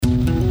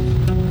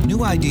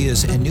New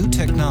ideas and new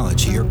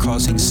technology are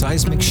causing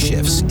seismic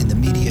shifts in the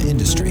media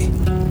industry.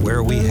 Where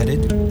are we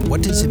headed?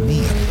 What does it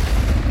mean?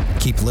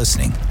 Keep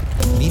listening.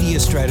 Media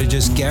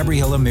strategist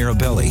Gabriella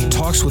Mirabelli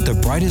talks with the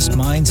brightest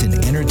minds in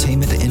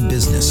entertainment and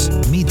business.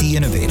 Meet the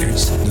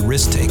innovators, the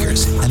risk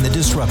takers, and the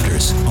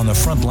disruptors on the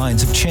front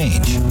lines of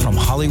change from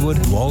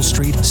Hollywood, Wall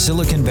Street,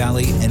 Silicon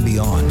Valley, and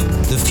beyond.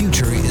 The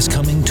future is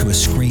coming to a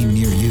screen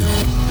near you.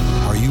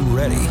 Are you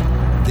ready?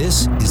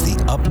 This is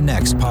the Up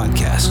Next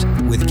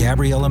podcast with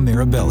Gabriella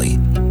Mirabelli.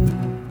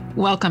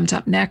 Welcome to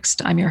Up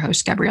Next. I'm your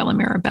host, Gabriella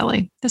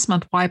Mirabelli. This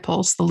month,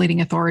 YPulse, the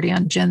leading authority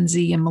on Gen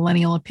Z and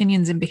millennial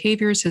opinions and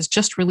behaviors, has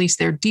just released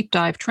their deep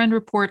dive trend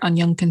report on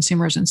young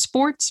consumers in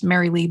sports.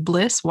 Mary Lee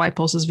Bliss,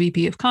 YPulse's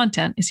VP of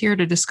Content, is here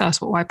to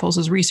discuss what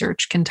YPulse's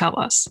research can tell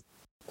us.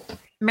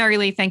 Mary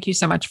Lee, thank you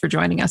so much for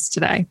joining us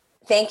today.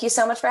 Thank you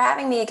so much for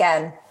having me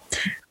again.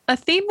 A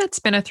theme that's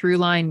been a through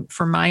line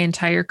for my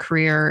entire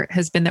career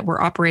has been that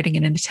we're operating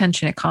in an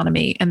attention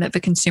economy and that the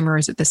consumer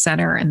is at the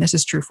center. And this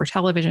is true for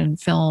television,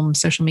 film,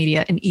 social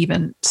media, and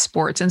even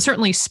sports. And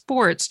certainly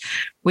sports,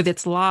 with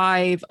its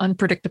live,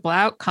 unpredictable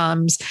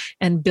outcomes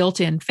and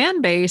built-in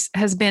fan base,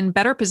 has been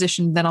better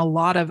positioned than a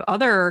lot of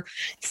other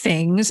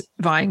things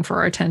vying for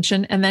our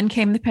attention. And then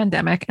came the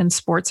pandemic, and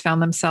sports found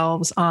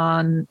themselves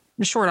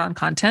short on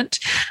content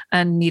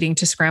and needing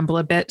to scramble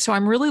a bit. So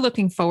I'm really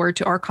looking forward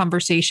to our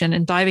conversation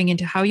and diving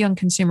into how young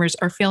consumers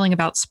are feeling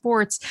about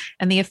sports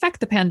and the effect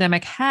the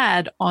pandemic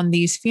had on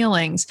these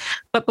feelings.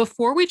 But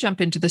before we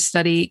jump into the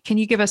study, can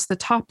you give us the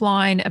top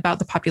line about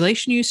the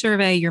population you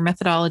survey, your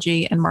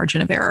methodology, and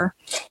margin of error?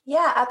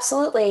 Yeah,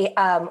 absolutely.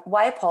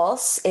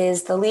 YPulse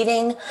is the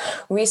leading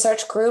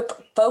research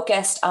group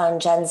focused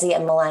on Gen Z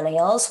and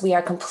millennials. We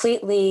are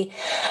completely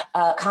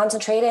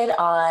concentrated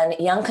on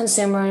young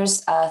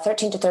consumers,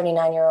 13 to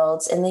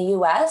 39-year-olds in the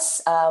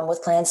U.S.,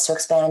 with plans to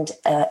expand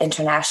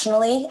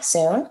internationally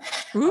soon.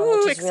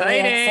 Ooh, which is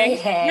exciting. Really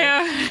exciting.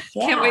 Yeah.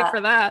 Can't wait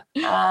for that.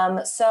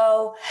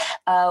 So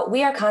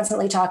we are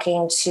constantly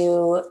talking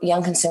to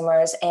young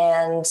consumers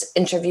and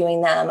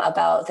interviewing them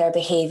about their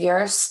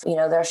behaviors,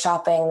 their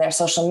shopping, their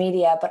social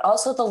media, but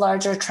also the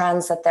larger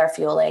trends that they're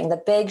fueling, the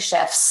big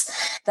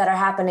shifts that are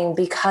happening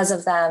because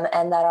of them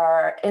and that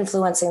are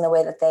influencing the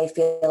way that they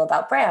feel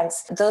about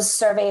brands. Those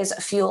surveys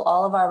fuel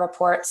all of our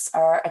reports,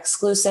 are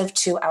exclusive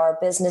to our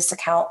business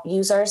account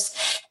users,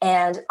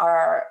 and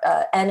are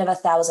N of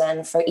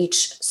 1,000 for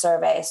each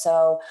survey.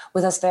 So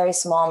with a very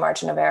small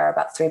margin of error,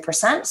 about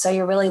 3%. So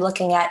you're really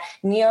looking at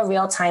near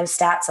real-time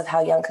stats of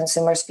how young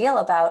consumers feel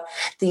about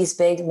these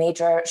big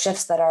major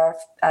shifts that are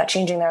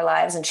changing their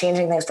lives and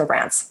changing things for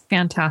brands.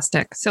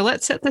 Fantastic. So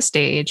let's set the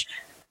stage.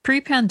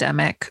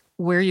 Pre-pandemic,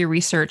 where your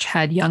research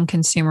had young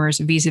consumers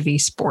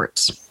vis-a-vis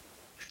sports,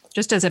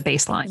 just as a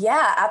baseline.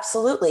 Yeah,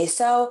 absolutely.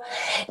 So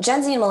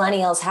Gen Z and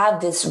millennials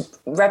have this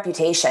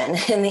reputation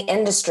in the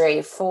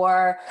industry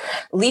for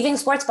leaving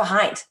sports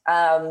behind.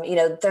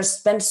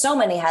 There's been so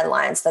many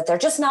headlines that they're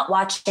just not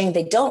watching.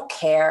 They don't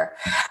care.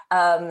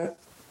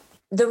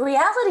 The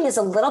reality is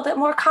a little bit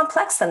more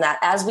complex than that,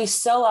 as we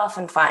so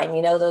often find.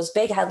 Those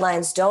big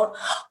headlines don't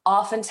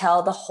often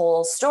tell the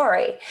whole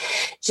story.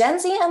 Gen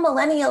Z and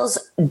millennials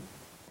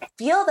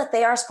feel that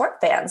they are sport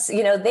fans.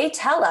 They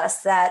tell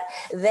us that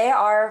they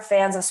are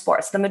fans of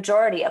sports, the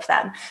majority of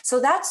them. So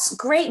that's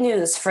great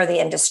news for the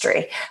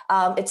industry.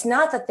 It's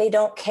not that they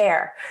don't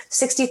care.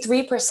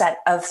 63%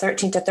 of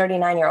 13 to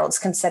 39-year-olds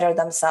consider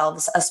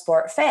themselves a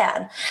sport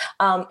fan.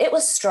 It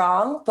was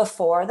strong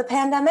before the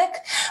pandemic,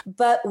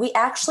 but we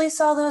actually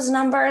saw those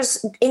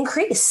numbers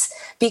increase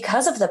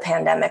because of the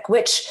pandemic,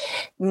 which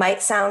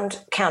might sound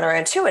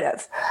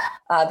counterintuitive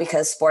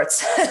because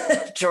sports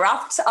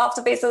dropped off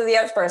the face of the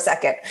earth for a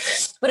second.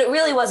 But it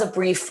really was a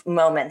brief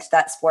moment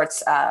that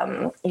sports,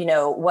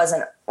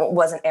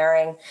 wasn't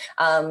airing.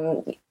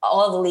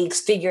 All the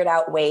leagues figured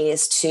out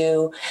ways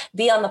to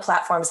be on the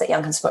platforms that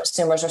young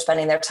consumers were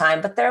spending their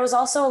time. But there was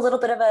also a little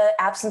bit of an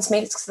absence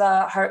makes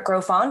the heart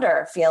grow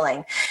fonder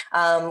feeling.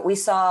 We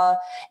saw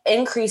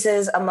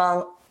increases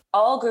among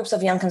all groups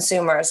of young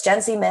consumers,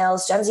 Gen Z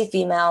males, Gen Z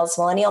females,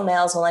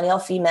 millennial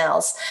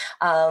females,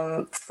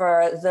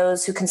 for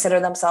those who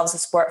consider themselves a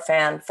sport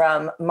fan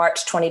from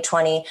March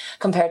 2020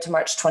 compared to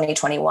March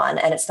 2021.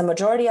 And it's the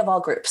majority of all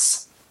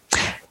groups.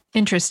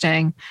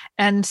 Interesting.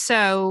 And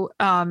so,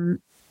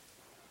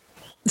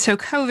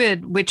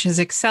 COVID, which has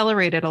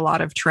accelerated a lot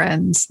of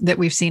trends that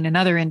we've seen in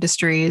other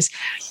industries,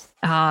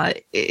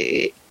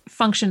 it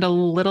functioned a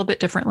little bit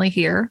differently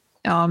here.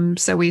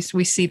 So we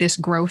see this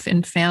growth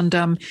in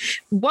fandom.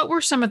 What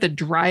were some of the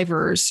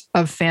drivers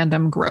of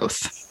fandom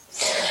growth?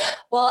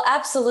 Well,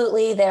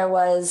 absolutely. There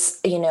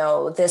was,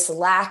 this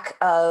lack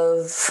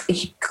of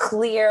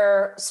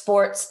clear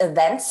sports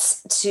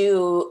events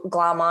to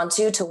glom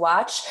onto, to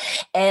watch.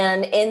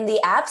 And in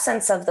the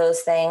absence of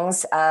those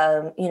things,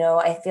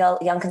 I feel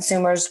young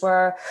consumers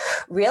were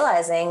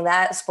realizing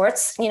that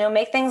sports,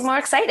 make things more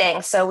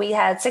exciting. So we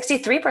had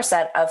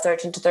 63% of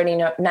 13 to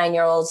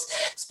 39-year-olds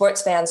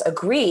sports fans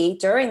agree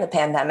during the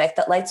pandemic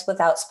that lights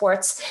without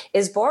sports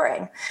is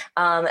boring.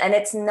 And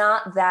it's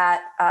not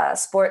that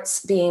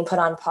sports being put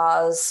on pause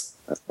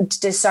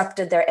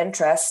disrupted their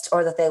interest,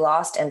 or that they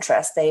lost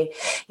interest. They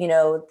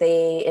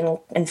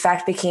in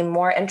fact became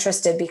more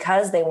interested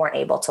because they weren't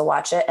able to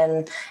watch it,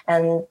 and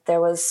there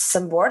was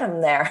some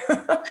boredom there.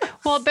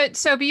 Well, but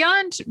so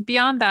beyond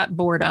that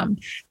boredom,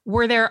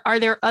 are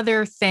there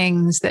other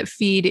things that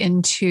feed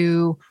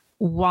into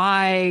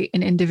why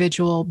an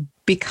individual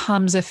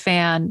becomes a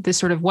fan? This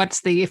sort of,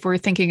 if we're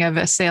thinking of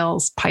a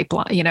sales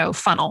pipeline,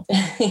 funnel,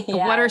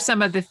 Yeah. What are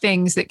some of the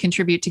things that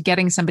contribute to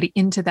getting somebody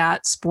into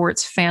that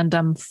sports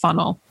fandom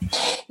funnel?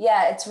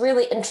 Yeah, it's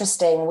really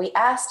interesting. We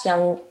asked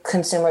young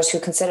consumers who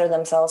consider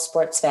themselves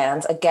sports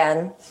fans,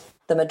 again,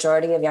 the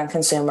majority of young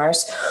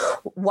consumers,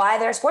 why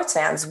they're sports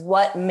fans,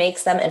 what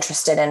makes them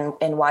interested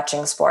in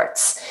watching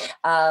sports.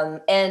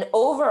 And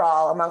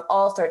overall, among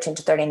all 13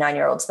 to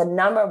 39-year-olds, the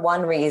number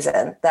one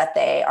reason that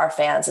they are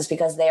fans is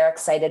because they are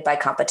excited by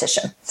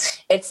competition.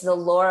 It's the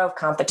lure of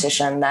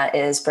competition that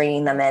is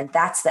bringing them in.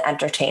 That's the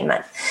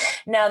entertainment.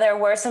 Now, there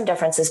were some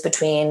differences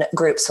between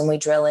groups when we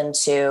drill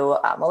into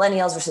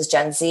millennials versus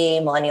Gen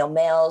Z, millennial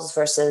males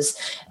versus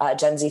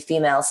Gen Z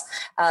females.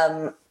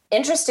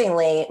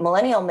 Interestingly,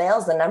 millennial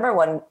males, the number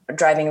one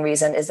driving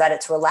reason is that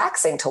it's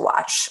relaxing to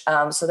watch.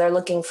 So they're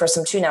looking for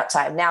some tune-out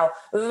time. Now,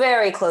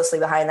 very closely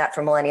behind that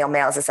for millennial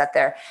males is that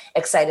they're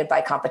excited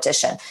by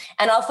competition.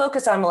 And I'll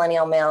focus on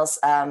millennial males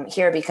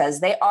here because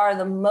they are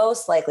the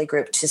most likely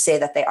group to say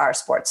that they are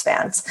sports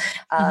fans.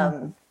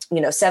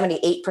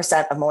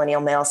 78% of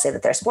millennial males say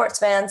that they're sports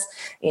fans.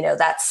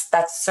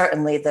 That's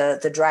certainly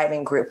the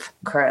driving group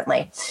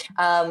currently.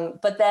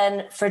 But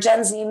then for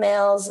Gen Z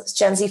males,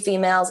 Gen Z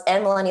females,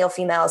 and millennial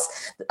females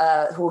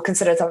who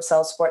consider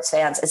themselves sports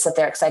fans, is that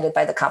they're excited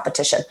by the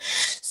competition.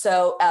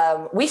 So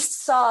we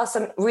saw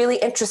some really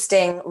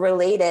interesting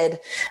related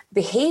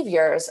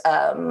behaviors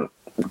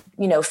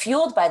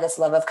fueled by this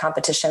love of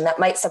competition that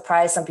might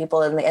surprise some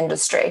people in the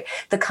industry.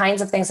 The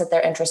kinds of things that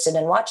they're interested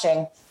in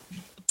watching,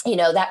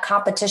 that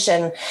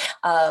competition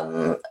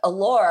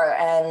allure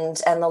and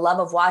the love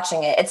of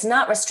watching it. It's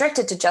not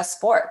restricted to just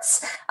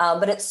sports,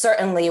 but it's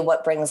certainly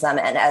what brings them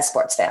in as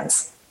sports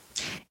fans.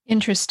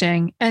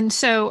 Interesting. And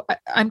so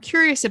I'm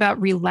curious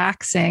about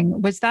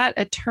relaxing. Was that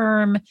a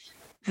term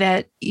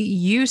that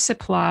you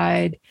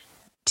supplied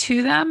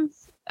to them?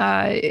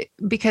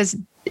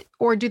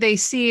 Or do they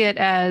see it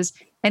as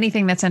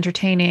anything that's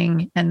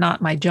entertaining and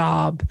not my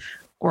job,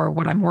 or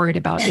what I'm worried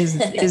about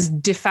is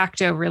de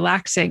facto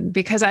relaxing?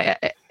 Because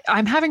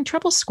I'm having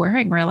trouble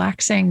squaring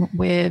relaxing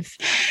with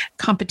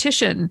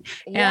competition.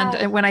 Yeah.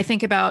 And when I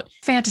think about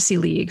fantasy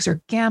leagues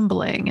or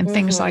gambling and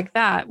things like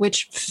that,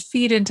 which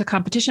feed into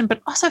competition, but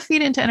also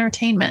feed into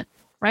entertainment,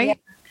 right? Yeah.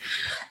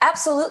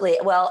 Absolutely.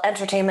 Well,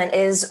 entertainment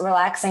is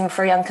relaxing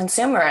for young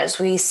consumers.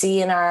 We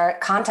see in our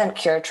content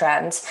cure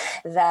trends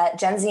that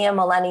Gen Z and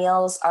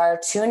millennials are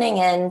tuning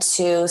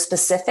into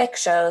specific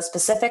shows,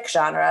 specific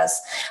genres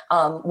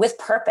with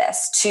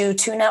purpose to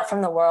tune out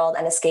from the world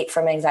and escape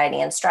from anxiety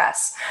and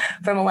stress.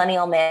 For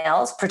millennial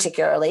males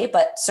particularly,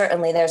 but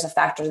certainly there's a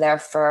factor there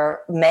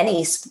for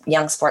many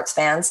young sports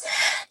fans,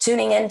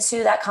 tuning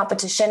into that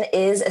competition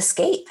is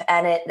escape,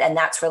 and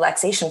that's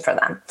relaxation for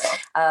them.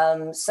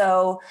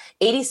 So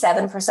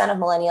 87% of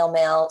millennial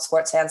male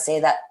sports fans say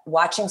that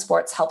watching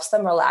sports helps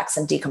them relax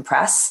and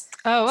decompress.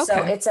 Oh, okay.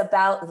 So it's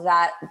about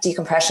that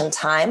decompression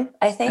time,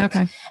 I think.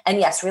 Okay. And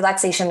yes,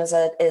 relaxation is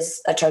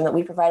a term that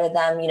we provided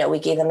them. We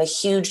gave them a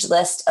huge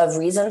list of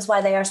reasons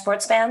why they are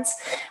sports fans.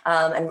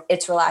 And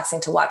it's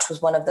relaxing to watch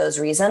was one of those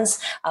reasons.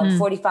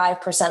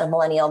 45% of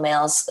millennial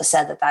males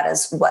said that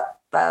is what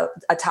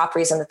a top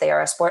reason that they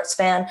are a sports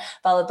fan,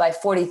 followed by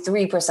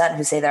 43%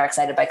 who say they're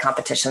excited by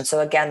competition.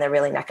 So again, they're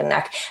really neck and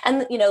neck.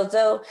 And,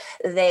 though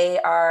they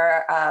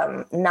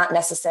are not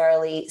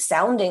necessarily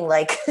sounding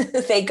like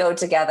they go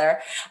together,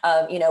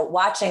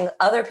 watching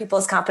other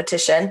people's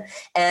competition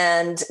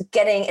and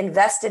getting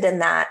invested in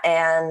that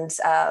and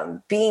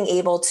being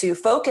able to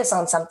focus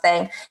on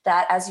something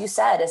that, as you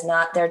said, is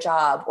not their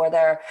job or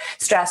their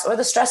stress or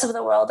the stress of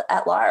the world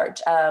at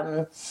large.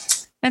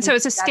 And so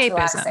it's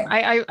escapism.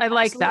 I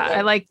like that.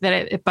 I like that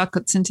it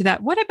buckets into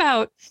that. What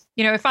about,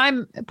 if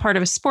I'm part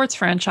of a sports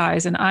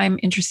franchise and I'm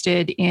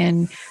interested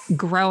in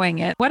growing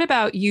it, what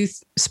about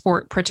youth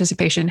sport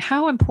participation?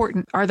 How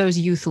important are those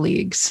youth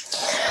leagues?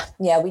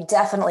 Yeah, we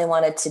definitely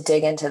wanted to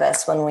dig into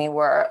this when we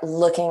were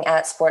looking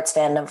at sports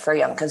fandom for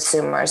young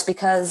consumers,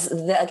 because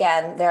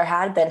again, there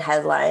had been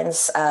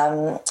headlines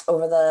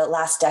over the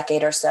last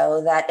decade or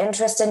so that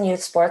interest in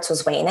youth sports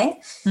was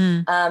waning.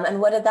 And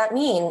what did that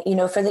mean?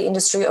 For the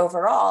industry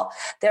overall,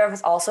 there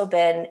has also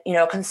been,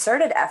 a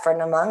concerted effort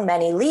among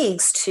many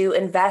leagues to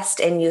invest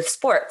in youth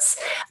sports.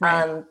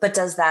 Right. But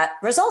does that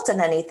result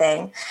in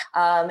anything?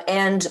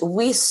 And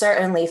we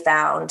certainly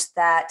found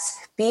that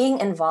being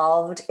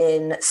involved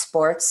in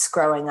sports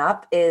growing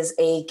up is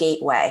a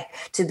gateway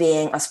to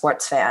being a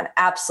sports fan.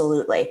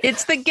 Absolutely.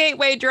 It's the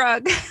gateway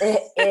drug.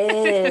 It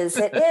is.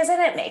 And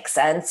it makes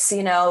sense.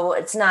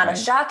 It's not a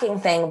shocking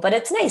thing, but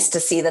it's nice to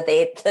see that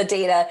the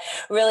data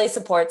really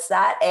supports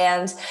that.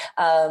 And,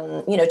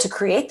 to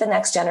create the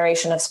next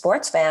generation of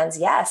sports fans,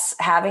 yes,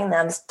 having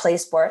them play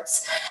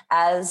sports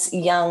as as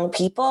young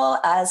people,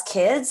 as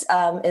kids,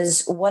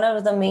 is one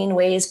of the main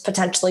ways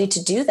potentially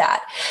to do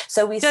that.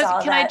 So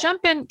Can I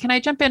jump in? Can I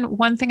jump in?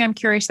 One thing I'm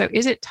curious though,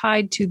 is it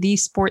tied to the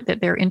sport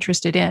that they're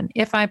interested in?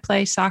 If I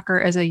play soccer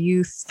as a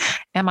youth,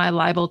 am I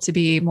liable to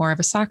be more of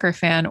a soccer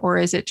fan, or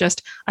is it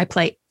just I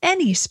play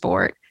any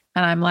sport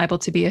and I'm liable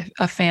to be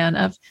a fan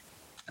of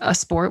a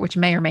sport which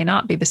may or may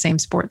not be the same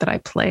sport that I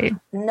played?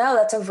 No,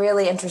 that's a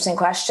really interesting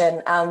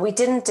question. We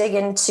didn't dig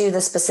into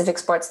the specific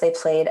sports they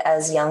played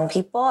as young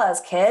people,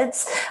 as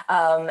kids,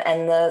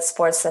 and the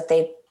sports that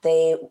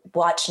they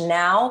watch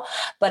now.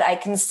 But I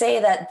can say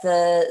that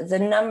the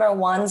number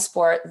one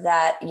sport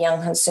that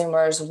young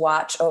consumers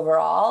watch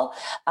overall,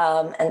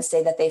 and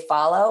say that they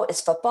follow,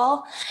 is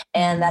football.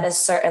 And that is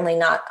certainly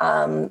not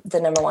the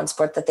number one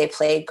sport that they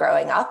played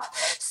growing up.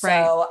 So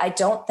right. I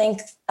don't think,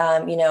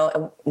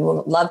 we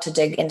would love to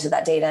dig into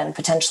that data and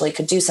potentially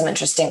could do some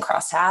interesting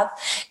crosstab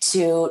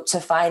to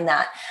find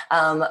that.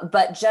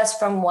 But just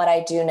from what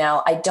I do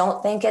know, I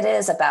don't think it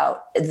is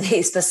about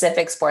the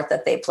specific sport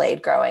that they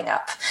played growing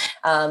up.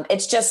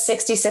 It's just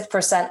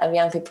 66% of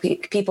young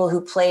people who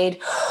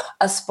played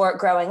a sport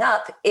growing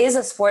up is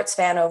a sports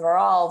fan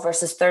overall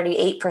versus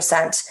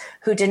 38%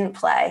 who didn't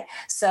play.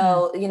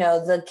 So,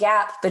 the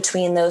gap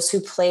between those who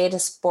played a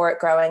sport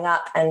growing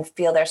up and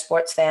feel they're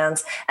sports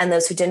fans and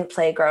those who didn't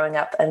play growing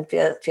up and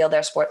feel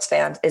they're sports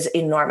fans is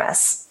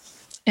enormous.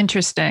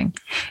 Interesting.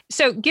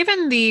 So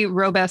given the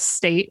robust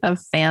state of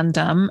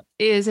fandom,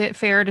 is it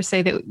fair to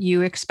say that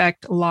you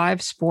expect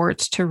live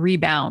sports to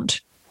rebound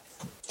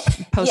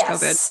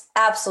post-COVID? Yes,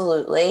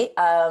 absolutely.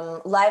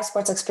 Live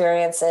sports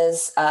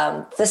experiences.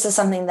 This is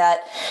something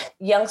that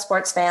young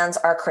sports fans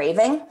are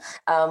craving.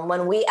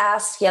 When we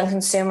ask young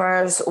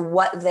consumers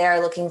what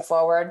they're looking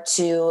forward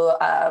to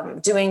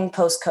doing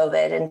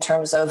post-COVID in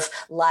terms of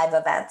live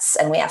events,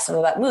 and we ask them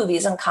about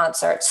movies and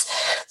concerts,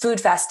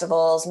 food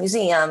festivals,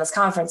 museums,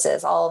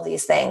 conferences, all of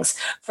these things.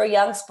 For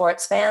young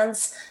sports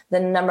fans, the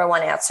number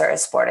one answer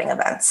is sporting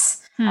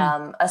events,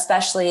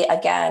 especially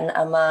again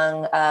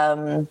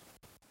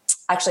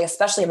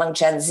especially among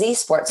Gen Z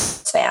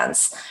sports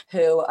fans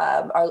who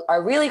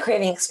are really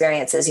craving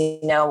experiences.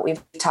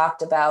 We've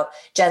talked about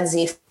Gen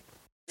Z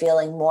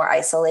feeling more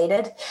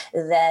isolated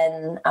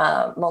than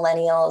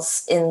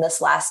millennials in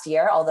this last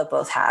year, although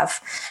both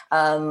have.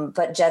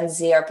 But Gen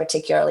Z are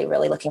particularly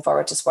really looking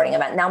forward to sporting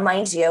event. Now,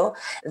 mind you,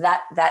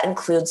 that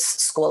includes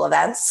school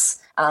events.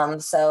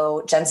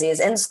 So Gen Z is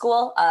in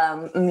school,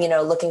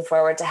 looking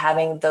forward to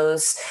having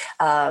those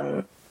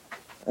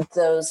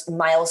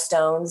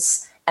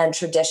milestones and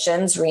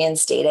traditions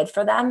reinstated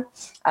for them.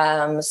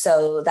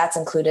 So that's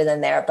included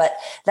in there. But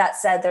that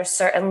said, there's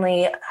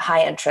certainly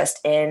high interest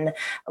in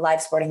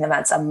live sporting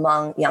events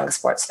among young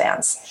sports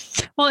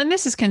fans. Well, and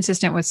this is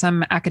consistent with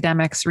some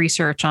academics'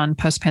 research on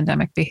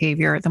post-pandemic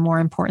behavior. The more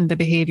important the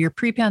behavior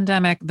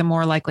pre-pandemic, the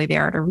more likely they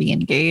are to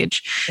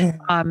re-engage.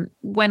 Mm-hmm.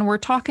 When we're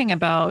talking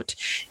about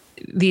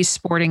these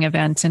sporting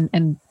events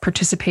and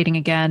participating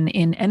again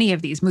in any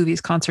of these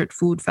movies, concert,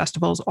 food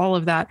festivals, all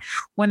of that,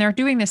 when they're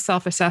doing this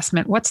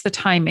self-assessment, what's the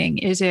timing?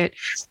 Is it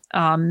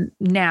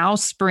now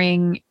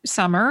spring,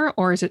 summer,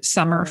 or is it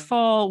summer,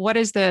 fall? What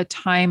is the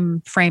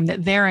time frame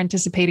that they're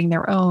anticipating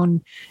their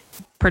own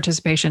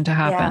participation to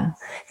happen? Yeah.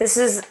 This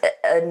is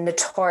a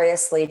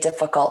notoriously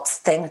difficult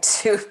thing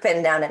to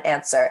pin down and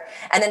answer.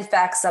 And in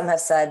fact, some have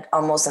said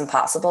almost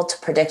impossible to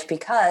predict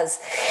because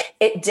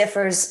it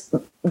differs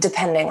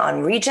depending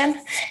on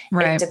region.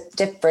 Right. It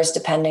differs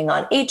depending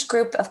on age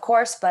group, of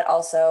course, but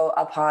also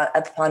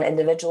upon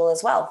individual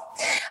as well.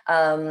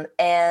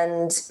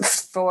 And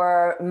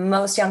for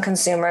most young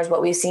consumers,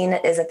 what we've seen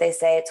is that they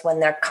say it's when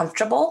they're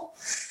comfortable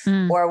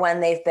or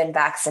when they've been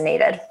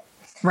vaccinated.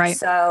 Right.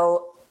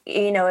 So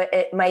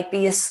it might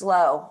be a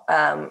slow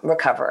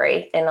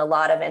recovery in a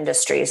lot of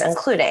industries,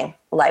 including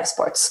live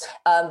sports.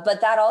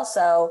 But that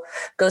also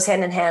goes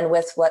hand in hand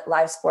with what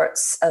live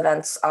sports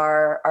events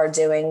are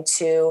doing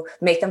to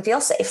make them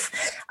feel safe.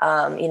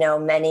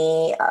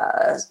 Many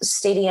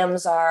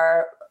stadiums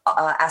are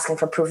asking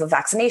for proof of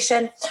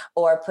vaccination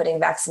or putting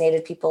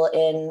vaccinated people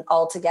in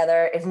all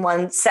together in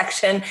one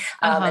section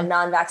and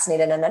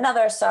non-vaccinated in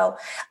another. So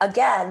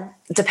again,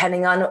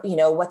 depending on,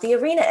 what the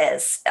arena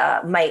is,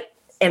 might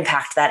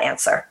impact that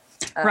answer.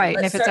 Right.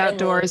 And if it's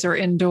outdoors or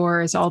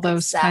indoors, all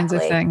those kinds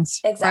of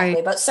things. Exactly.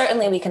 Right. But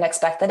certainly we can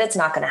expect that it's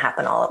not going to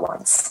happen all at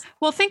once.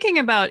 Well, thinking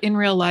about in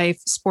real life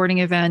sporting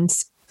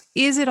events,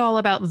 is it all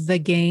about the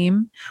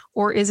game,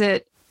 or is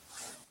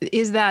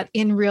that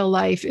in real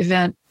life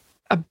event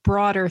a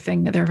broader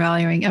thing that they're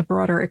valuing, a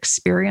broader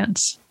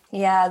experience?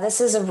 Yeah,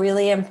 this is a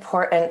really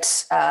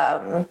important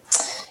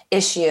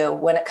issue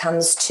when it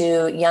comes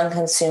to young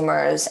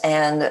consumers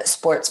and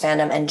sports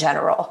fandom in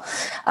general.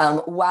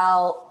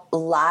 While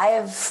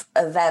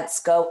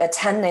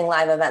attending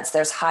live events,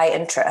 there's high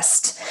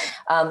interest.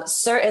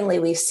 Certainly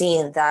we've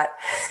seen that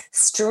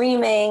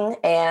streaming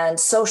and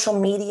social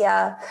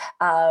media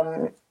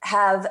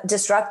have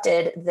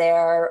disrupted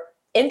their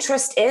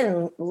interest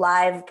in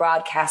live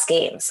broadcast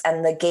games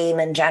and the game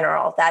in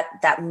general,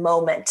 that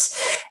moment,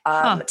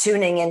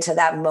 tuning into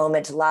that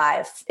moment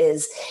live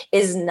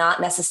is not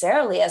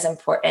necessarily as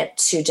important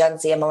to Gen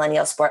Z and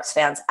millennial sports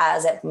fans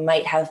as it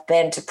might have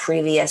been to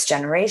previous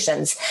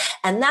generations.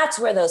 And that's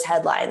where those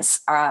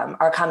headlines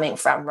are coming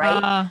from,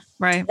 right?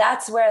 Right.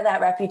 That's where that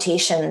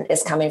reputation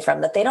is coming from,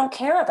 that they don't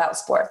care about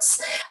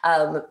sports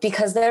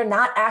because they're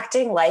not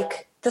acting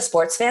like the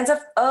sports fans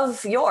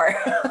of yore.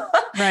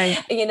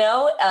 Right.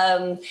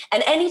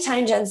 And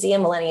anytime Gen Z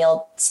and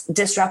millennials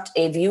disrupt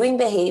a viewing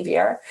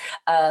behavior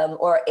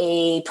or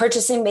a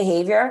purchasing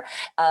behavior,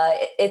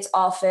 it's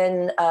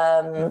often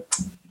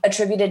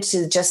attributed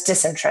to just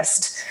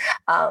disinterest.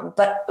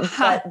 But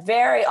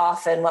very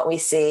often what we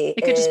see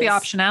it could just be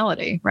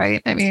optionality,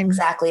 right? I mean,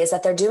 exactly, is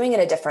that they're doing it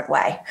a different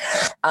way,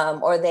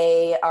 or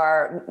they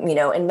are,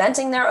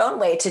 inventing their own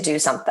way to do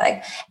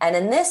something. And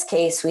in this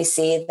case, we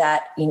see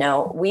that,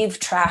 we've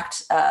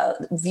tracked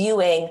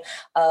viewing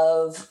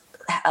of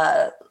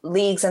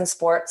leagues and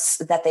sports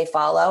that they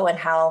follow and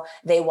how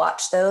they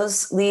watch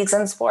those leagues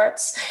and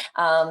sports.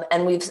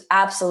 And we've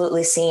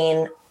absolutely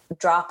seen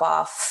drop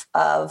off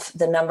of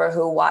the number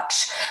who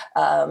watch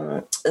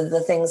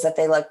the things that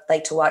they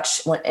like to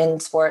watch in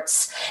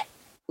sports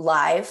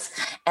live,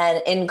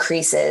 and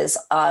increases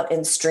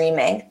in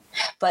streaming.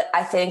 But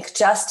I think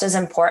just as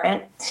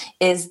important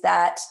is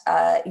that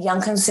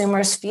young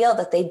consumers feel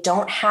that they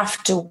don't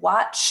have to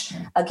watch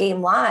a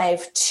game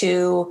live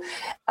to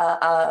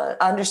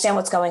understand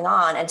what's going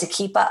on and to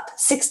keep up.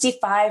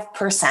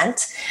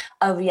 65%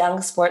 of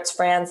young sports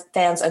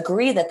fans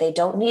agree that they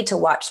don't need to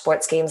watch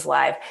sports games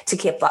live to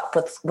keep up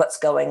with what's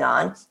going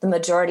on. The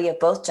majority of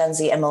both Gen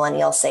Z and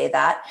millennials say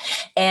that.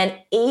 And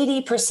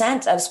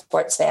 80% of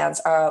sports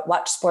fans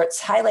watch sports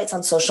highlights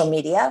on social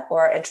media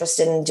or are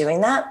interested in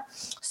doing that.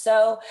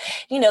 So,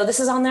 this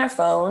is on their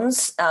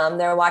phones.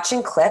 They're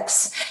watching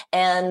clips.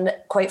 And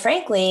quite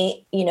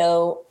frankly,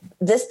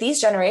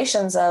 these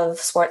generations of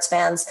sports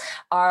fans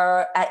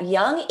are at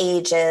young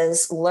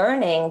ages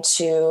learning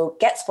to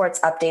get sports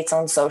updates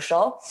on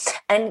social.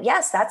 And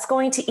yes, that's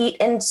going to eat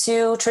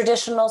into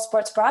traditional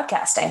sports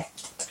broadcasting.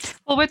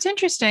 Well, what's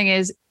interesting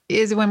is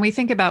when we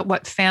think about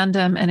what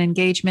fandom and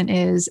engagement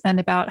is and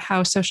about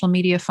how social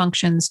media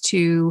functions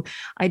to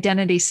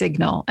identity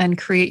signal and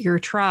create your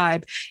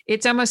tribe,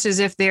 it's almost as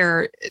if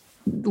they're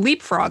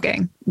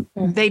leapfrogging.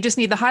 They just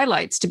need the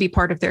highlights to be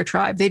part of their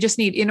tribe. They just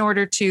need, in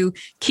order to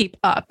keep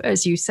up,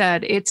 as you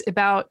said, it's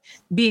about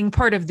being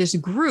part of this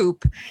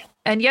group.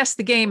 And yes,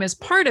 the game is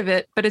part of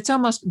it, but it's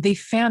almost the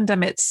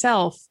fandom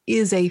itself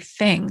is a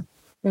thing.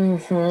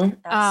 Mm-hmm.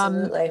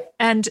 Absolutely.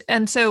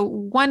 And so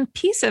one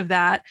piece of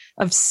that,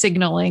 of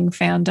signaling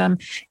fandom,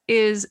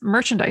 is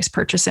merchandise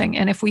purchasing.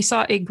 And if we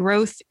saw a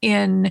growth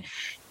in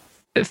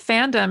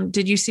fandom,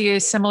 did you see a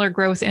similar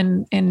growth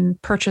in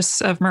purchase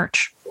of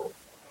merch?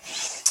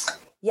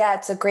 Yeah,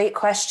 it's a great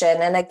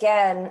question. And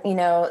again,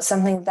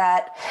 something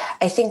that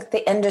I think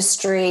the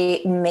industry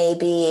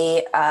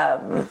maybe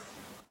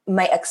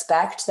might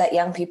expect, that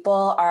young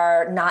people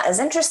are not as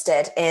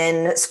interested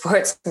in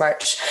sports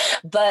merch.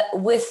 But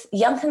with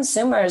young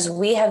consumers,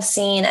 we have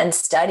seen and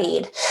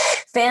studied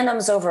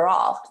fandoms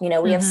overall.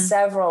 We have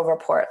several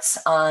reports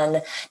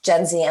on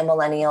Gen Z and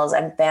millennials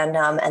and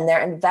fandom and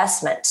their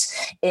investment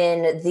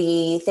in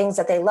the things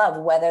that they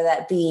love, whether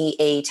that be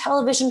a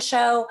television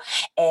show,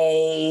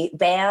 a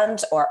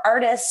band or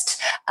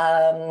artist,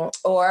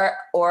 or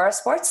a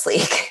sports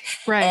league.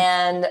 Right.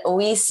 And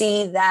we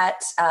see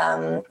that,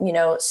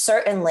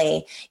 certainly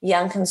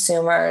young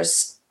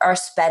consumers are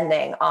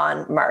spending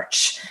on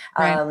merch.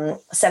 Right.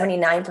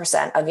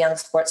 79% of young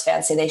sports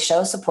fans say they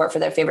show support for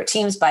their favorite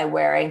teams by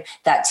wearing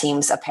that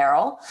team's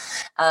apparel.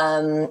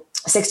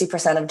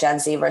 60% of Gen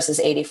Z versus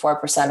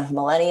 84% of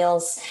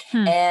millennials.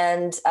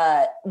 And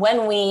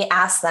when we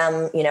ask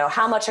them,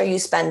 how much are you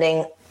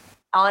spending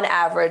on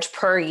average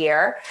per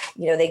year,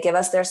 they give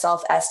us their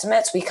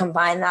self-estimates. We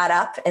combine that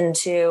up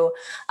into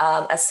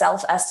a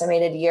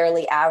self-estimated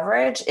yearly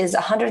average is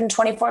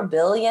 $124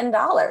 billion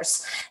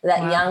that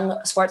young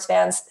sports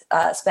fans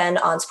spend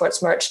on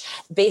sports merch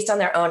based on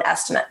their own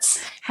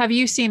estimates. Have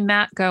you seen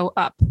that go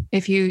up?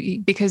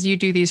 Because you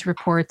do these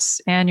reports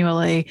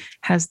annually,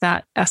 has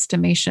that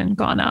estimation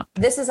gone up?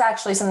 This is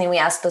actually something we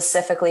asked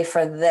specifically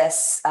for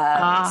this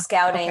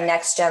Scouting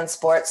Next Gen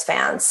Sports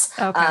Fans,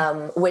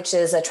 which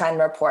is a trend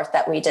report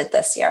that we did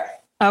this year.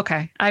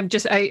 Okay.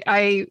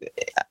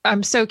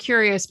 I'm so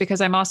curious, because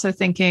I'm also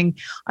thinking,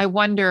 I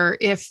wonder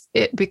if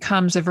it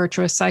becomes a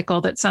virtuous cycle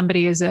that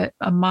somebody is a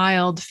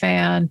mild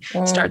fan,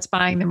 starts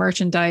buying the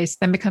merchandise,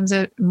 then becomes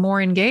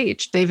more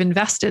engaged. They've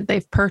invested,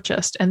 they've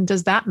purchased. And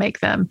does that make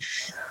them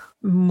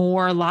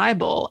more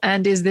liable?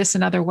 And is this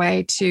another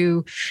way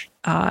to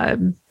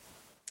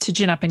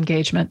gin up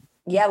engagement?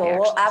 Yeah, well,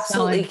 we'll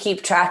absolutely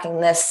keep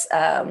tracking this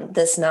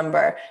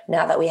number.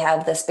 Now that we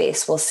have this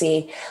base, we'll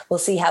see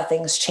how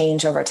things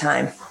change over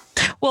time.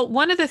 Well,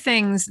 one of the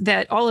things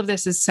that all of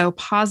this is so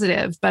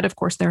positive, but of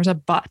course there's a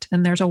but,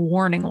 and there's a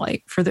warning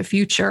light for the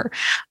future.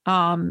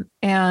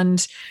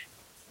 And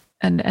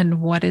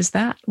And what is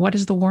that? What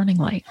is the warning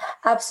light?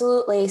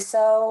 Absolutely.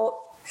 So,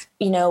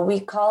 we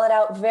call it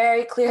out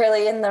very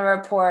clearly in the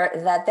report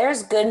that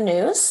there's good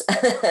news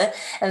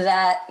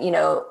that,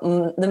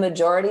 the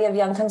majority of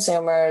young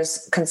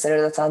consumers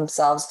consider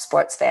themselves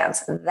sports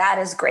fans. That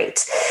is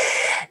great.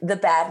 The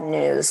bad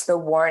news, the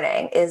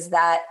warning, is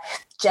that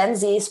Gen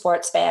Z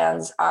sports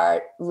fans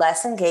are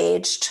less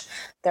engaged.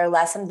 They're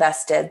less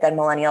invested than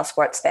millennial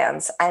sports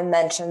fans. I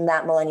mentioned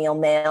that millennial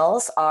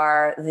males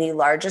are the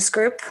largest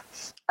group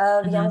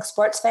of young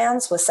sports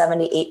fans, with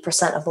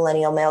 78% of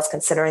millennial males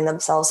considering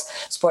themselves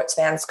sports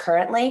fans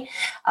currently.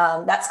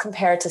 That's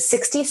compared to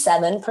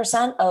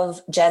 67%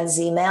 of Gen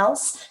Z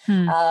males.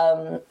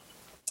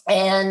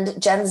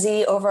 And Gen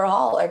Z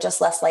overall are just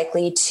less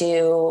likely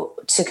to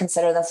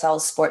consider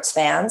themselves sports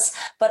fans.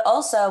 But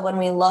also when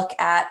we look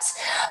at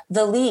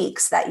the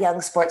leagues that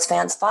young sports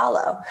fans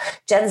follow,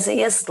 Gen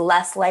Z is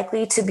less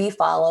likely to be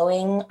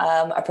following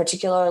a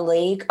particular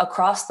league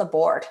across the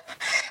board.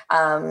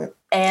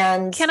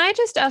 And can I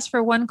just ask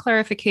for one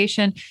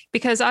clarification?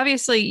 Because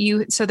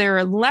obviously so there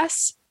are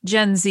less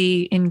Gen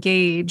Z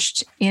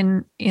engaged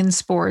in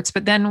sports,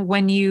 but then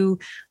when you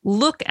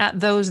look at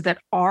those that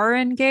are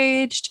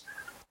engaged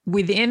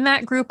within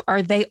that group,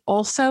 are they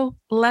also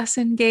less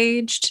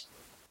engaged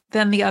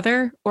than the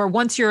other? Or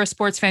once you're a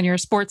sports fan, you're a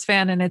sports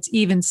fan and it's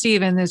even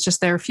Steven, it's just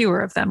there are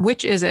fewer of them.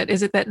 Which is it?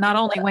 Is it that not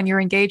only when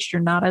you're engaged,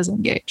 you're not as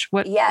engaged?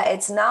 Yeah,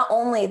 it's not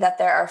only that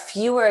there are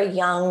fewer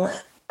young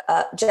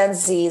Gen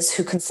Zs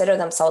who consider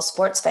themselves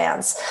sports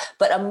fans,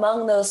 but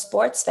among those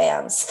sports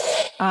fans,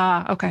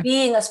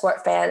 being a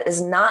sport fan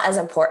is not as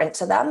important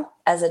to them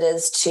as it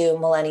is to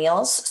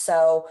millennials.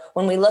 So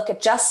when we look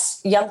at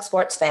just young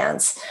sports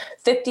fans,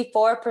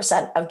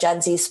 54% of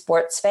Gen Z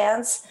sports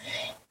fans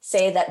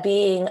say that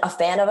being a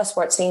fan of a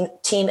sports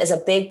team is a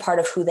big part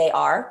of who they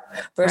are,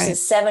 versus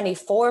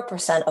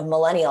 74% of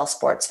millennial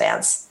sports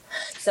fans.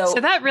 So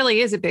that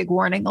really is a big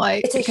warning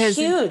light. It's a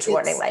huge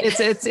warning light. This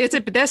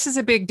is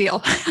a big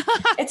deal.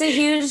 It's a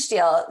huge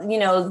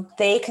deal.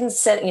 They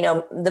consider,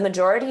 the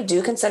majority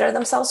do consider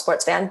themselves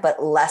sports fans,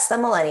 but less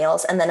than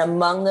millennials. And then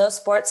among those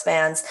sports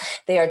fans,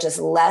 they are just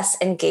less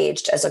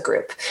engaged as a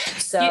group.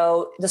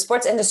 So the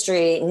sports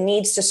industry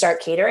needs to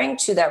start catering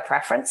to their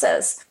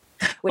preferences.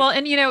 Well,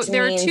 and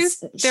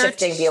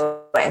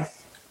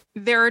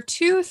there are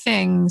two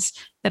things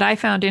that I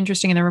found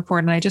interesting in the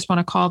report, and I just want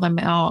to call them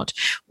out.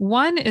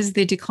 One is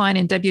the decline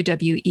in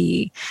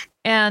WWE.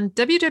 And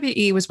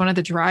WWE was one of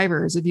the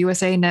drivers of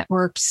USA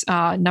Network's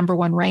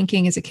 #1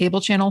 ranking as a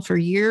cable channel for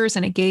years.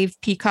 And it gave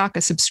Peacock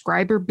a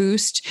subscriber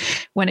boost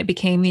when it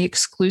became the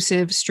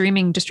exclusive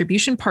streaming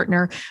distribution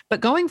partner.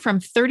 But going from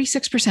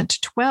 36% to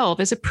 12%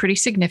 is a pretty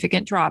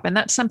significant drop. And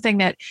that's something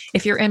that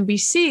if you're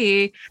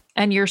NBC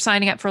and you're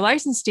signing up for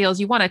license deals,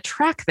 you want to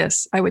track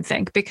this, I would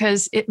think,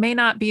 because it may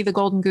not be the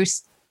golden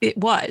goose it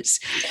was.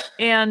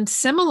 And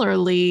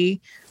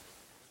similarly,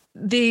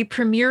 the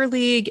Premier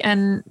League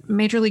and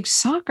Major League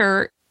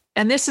Soccer,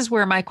 and this is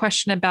where my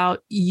question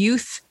about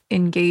youth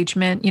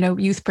engagement,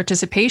 youth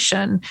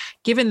participation,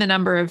 given the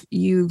number of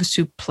youths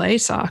who play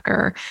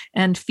soccer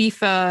and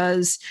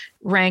FIFA's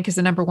rank as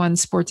the #1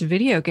 sports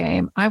video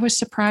game, I was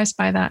surprised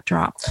by that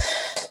drop.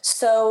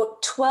 So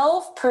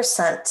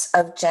 12%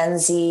 of Gen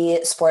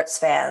Z sports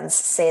fans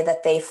say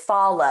that they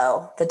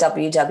follow the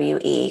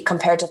WWE,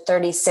 compared to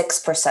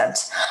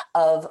 36%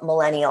 of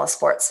millennial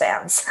sports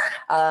fans.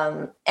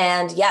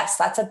 And yes,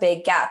 that's a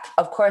big gap.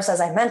 Of course, as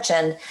I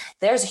mentioned,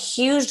 there's a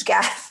huge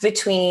gap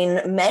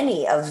between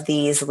many of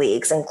these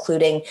leagues,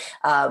 including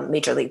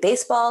Major League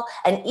Baseball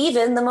and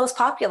even the most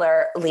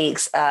popular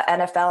leagues,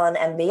 NFL and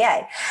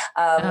NBA.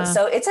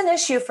 So it's an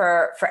issue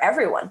for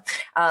everyone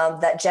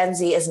that Gen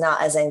Z is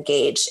not as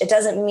engaged. It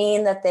doesn't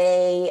mean that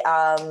they,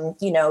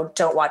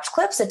 don't watch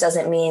clips. It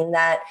doesn't mean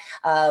that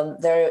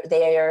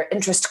their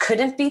interest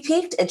couldn't be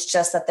piqued. It's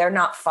just that they're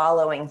not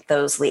following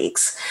those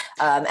leagues.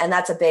 And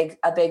that's a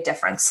big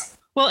difference.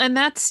 Well, and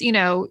that's,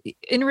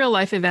 in real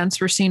life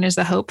events, we're seen as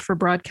the hope for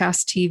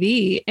broadcast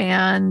TV.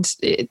 And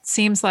it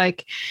seems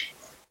like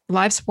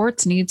live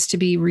sports needs to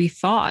be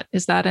rethought.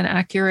 Is that an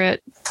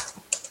accurate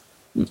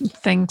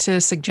thing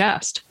to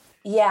suggest?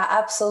 Yeah,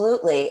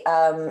 absolutely.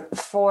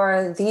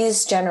 For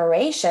these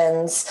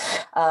generations,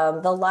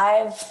 the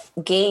live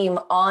game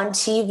on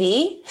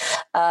TV,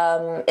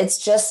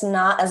 it's just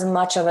not as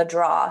much of a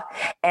draw.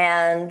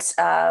 And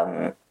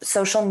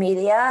social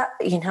media,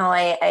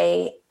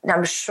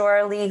 I'm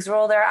sure leagues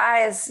roll their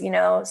eyes,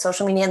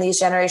 social media and these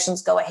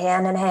generations go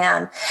hand in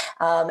hand.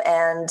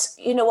 And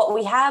what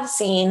we have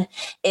seen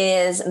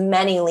is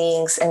many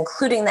leagues,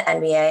 including the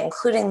NBA,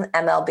 including the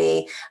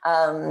MLB,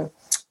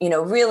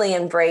 really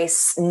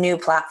embrace new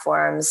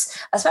platforms,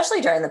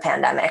 especially during the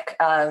pandemic.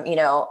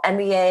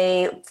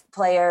 NBA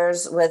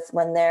players,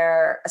 when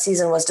their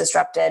season was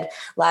disrupted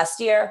last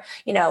year,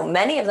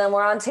 many of them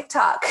were on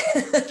TikTok.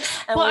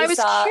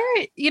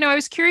 I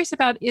was curious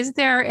about, is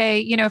there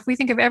if we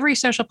think of every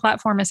social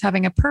platform as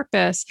having a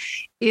purpose,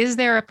 is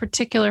there a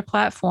particular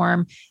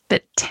platform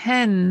that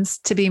tends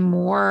to be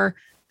more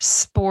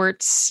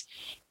sports,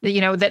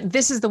 that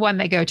this is the one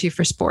they go to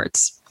for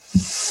sports?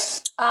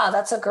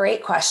 That's a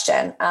great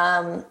question.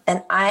 And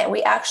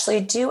we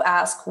actually do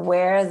ask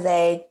where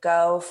they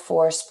go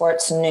for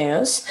sports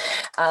news.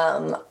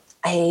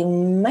 I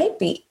might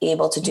be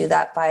able to do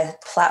that by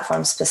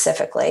platform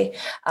specifically.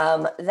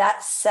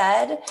 That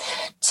said,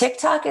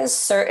 TikTok is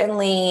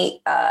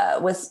certainly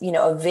with,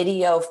 a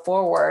video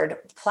forward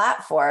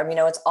platform,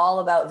 it's all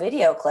about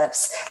video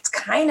clips. It's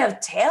kind of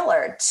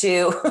tailored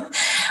to,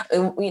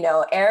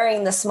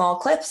 airing the small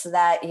clips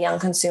that young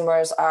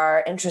consumers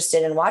are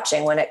interested in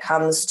watching when it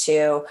comes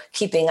to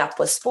keeping up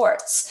with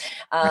sports.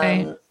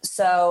 Right.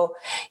 So,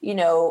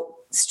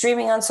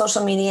 streaming on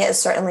social media is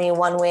certainly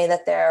one way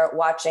that they're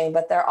watching,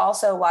 but they're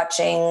also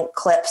watching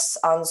clips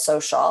on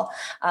social.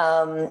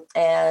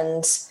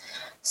 And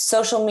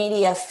social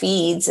media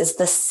feeds is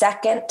the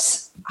second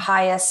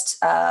highest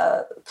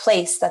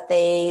place that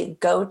they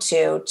go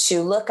to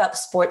look up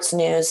sports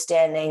news,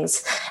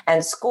 standings,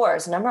 and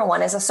scores. Number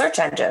one is a search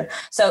engine.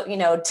 So,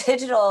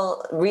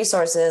 digital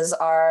resources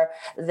are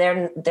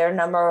their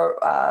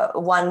number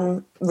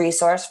one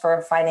resource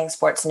for finding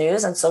sports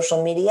news, and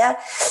social media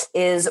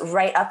is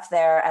right up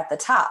there at the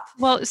top.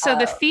 Well, so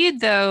the feed,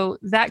 though,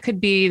 that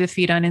could be the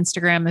feed on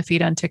Instagram, the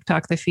feed on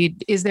TikTok, the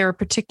feed. Is there a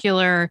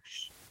particular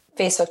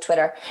Facebook,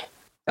 Twitter?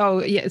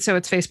 Oh, yeah. So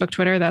it's Facebook,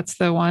 Twitter. That's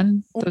the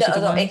one. No,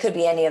 it could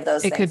be any of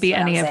those. It could be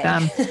any of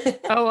them.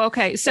 Oh,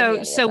 okay.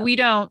 So we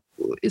don't.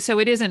 So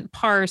it isn't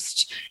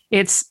parsed.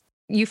 It's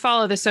you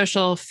follow the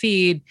social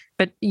feed,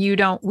 but we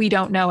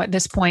don't know at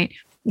this point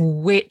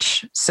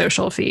which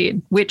social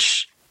feed,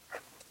 which.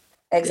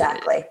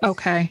 Exactly.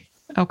 Okay.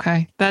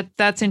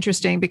 That's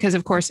interesting because,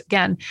 of course,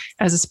 again,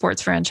 as a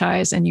sports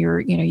franchise, and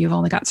you've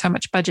only got so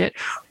much budget,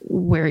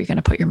 where are you going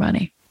to put your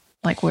money?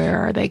 Like, where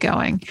are they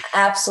going?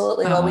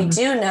 Absolutely. Well, we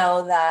do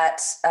know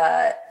that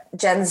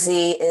Gen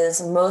Z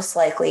is most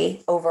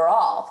likely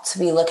overall to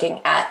be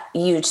looking at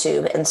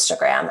YouTube,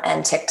 Instagram,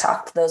 and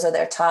TikTok. Those are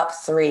their top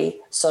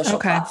three social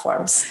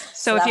platforms.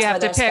 So if you have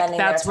to pick,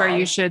 that's where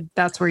you should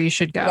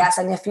go. Yes.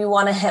 And if you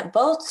want to hit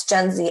both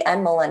Gen Z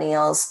and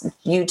millennials,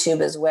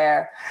 YouTube is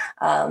where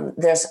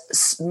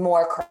there's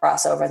more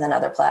crossover than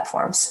other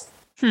platforms.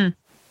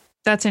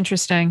 That's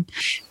interesting.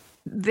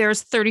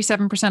 There's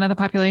 37% of the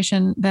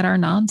population that are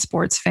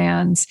non-sports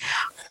fans.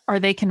 Are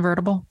they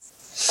convertible?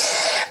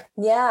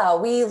 Yeah,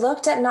 we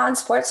looked at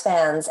non-sports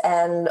fans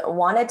and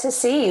wanted to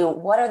see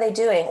what are they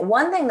doing.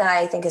 One thing that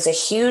I think is a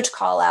huge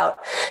call out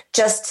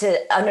just to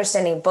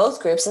understanding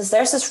both groups is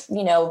there's this,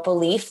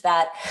 belief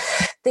that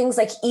things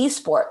like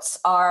esports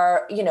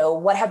are,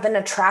 what have been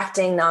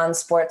attracting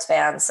non-sports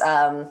fans.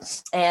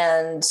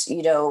 And,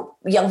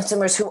 young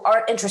consumers who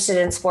aren't interested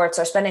in sports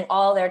are spending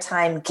all their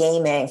time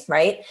gaming,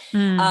 right?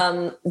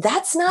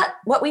 That's not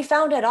what we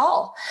found at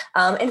all.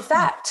 In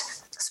fact,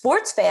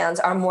 sports fans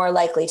are more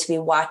likely to be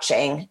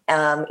watching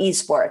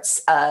esports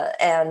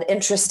and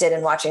interested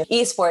in watching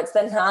esports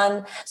than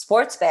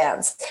non-sports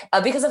fans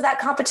because of that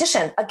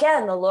competition.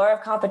 Again, the lure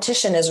of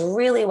competition is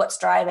really what's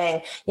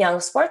driving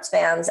young sports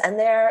fans, and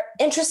they're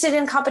interested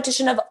in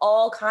competition of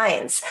all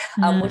kinds,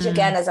 which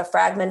again is a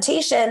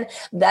fragmentation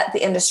that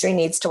the industry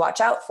needs to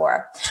watch out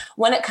for.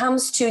 When it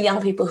comes to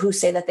young people who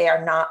say that they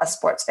are not a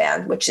sports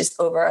fan, which is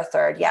over a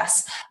third,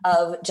 yes,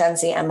 of Gen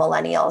Z and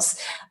millennials,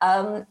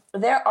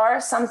 there are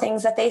some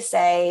things that they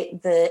say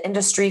the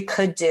industry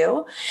could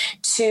do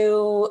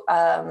to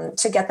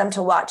get them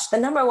to watch. The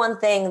number one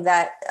thing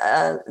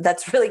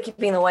that's really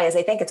keeping them away is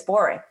they think it's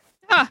boring.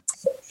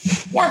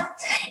 Yeah,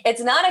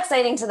 it's not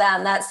exciting to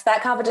them.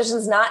 That competition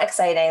is not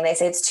exciting. They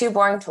say it's too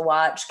boring to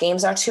watch.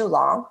 Games are too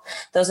long.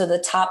 Those are the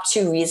top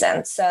two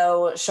reasons.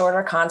 So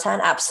shorter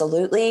content,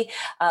 absolutely.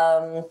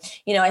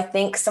 I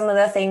think some of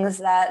the things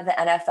that the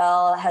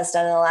NFL has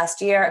done in the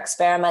last year,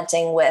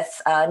 experimenting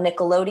with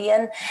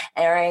Nickelodeon,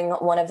 airing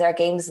one of their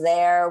games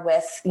there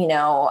with,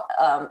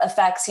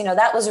 effects,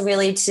 that was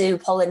really to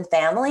pull in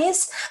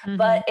families,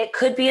 but it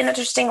could be an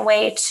interesting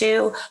way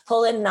to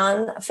pull in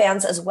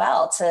non-fans as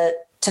well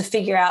to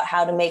figure out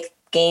how to make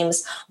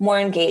games more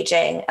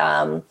engaging,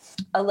 a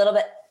little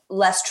bit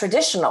less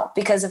traditional,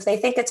 because if they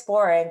think it's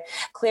boring,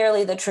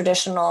 clearly the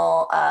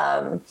traditional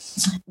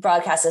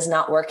broadcast is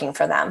not working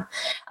for them.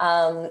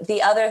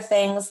 The other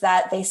things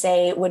that they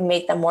say would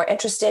make them more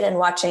interested in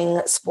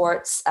watching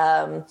sports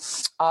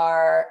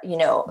are,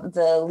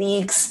 the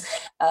leagues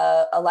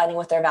aligning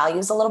with their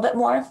values a little bit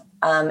more.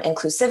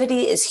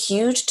 Inclusivity is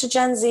huge to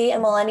Gen Z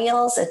and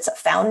millennials. It's a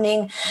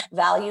founding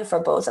value for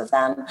both of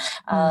them.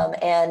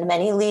 And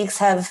many leagues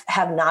have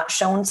not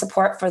shown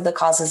support for the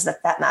causes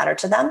that matter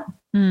to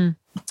them.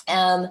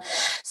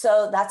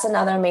 So that's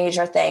another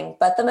major thing.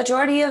 But the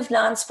majority of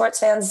non-sports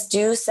fans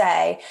do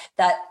say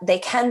that they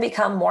can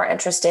become more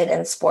interested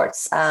in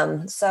sports.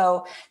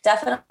 So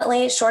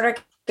definitely shorter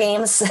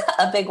games,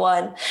 a big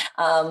one,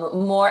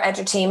 more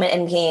entertainment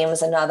in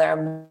games,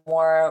 another,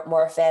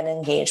 more fan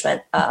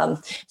engagement.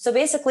 So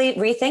basically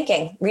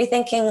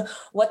rethinking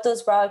what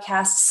those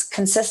broadcasts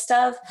consist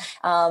of,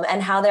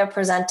 and how they're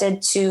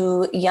presented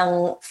to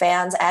young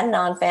fans and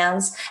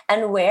non-fans,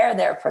 and where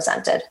they're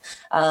presented,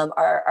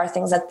 are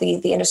things that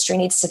the industry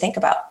needs to think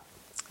about.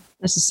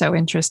 This is so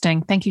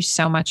interesting. Thank you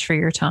so much for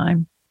your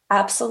time.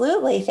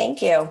 Absolutely.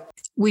 Thank you.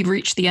 We've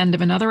reached the end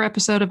of another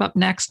episode of Up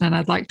Next, and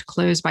I'd like to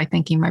close by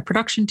thanking my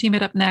production team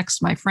at Up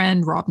Next, my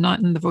friend Rob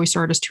Naughton, the voice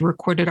artist who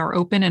recorded our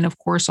open, and of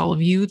course, all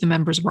of you, the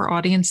members of our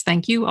audience.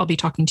 Thank you. I'll be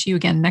talking to you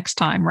again next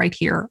time right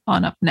here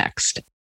on Up Next.